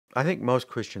I think most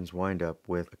Christians wind up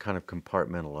with a kind of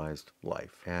compartmentalized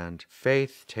life, and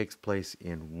faith takes place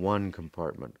in one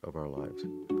compartment of our lives,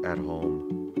 at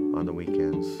home, on the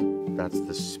weekends. That's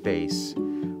the space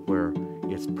where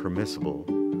it's permissible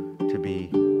to be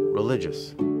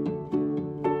religious.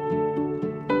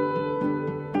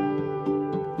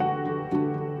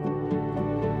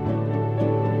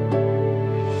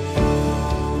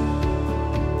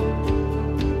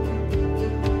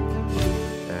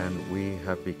 And we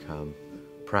have become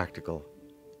practical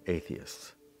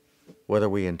atheists, whether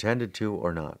we intended to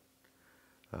or not.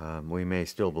 We may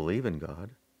still believe in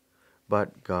God,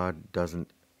 but God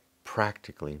doesn't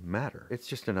practically matter. It's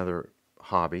just another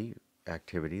hobby,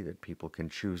 activity that people can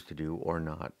choose to do or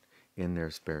not in their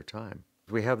spare time.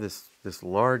 We have this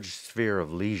large sphere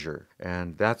of leisure,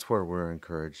 and that's where we're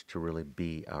encouraged to really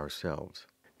be ourselves.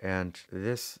 And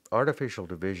this artificial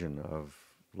division of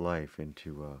life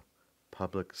into a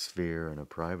public sphere and a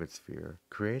private sphere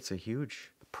creates a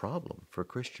huge problem for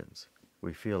Christians.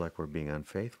 We feel like we're being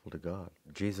unfaithful to God.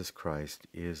 Jesus Christ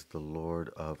is the Lord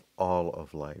of all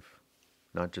of life,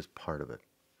 not just part of it,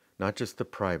 not just the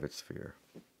private sphere,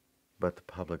 but the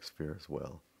public sphere as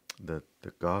well. The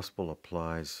gospel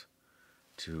applies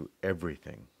to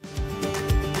everything.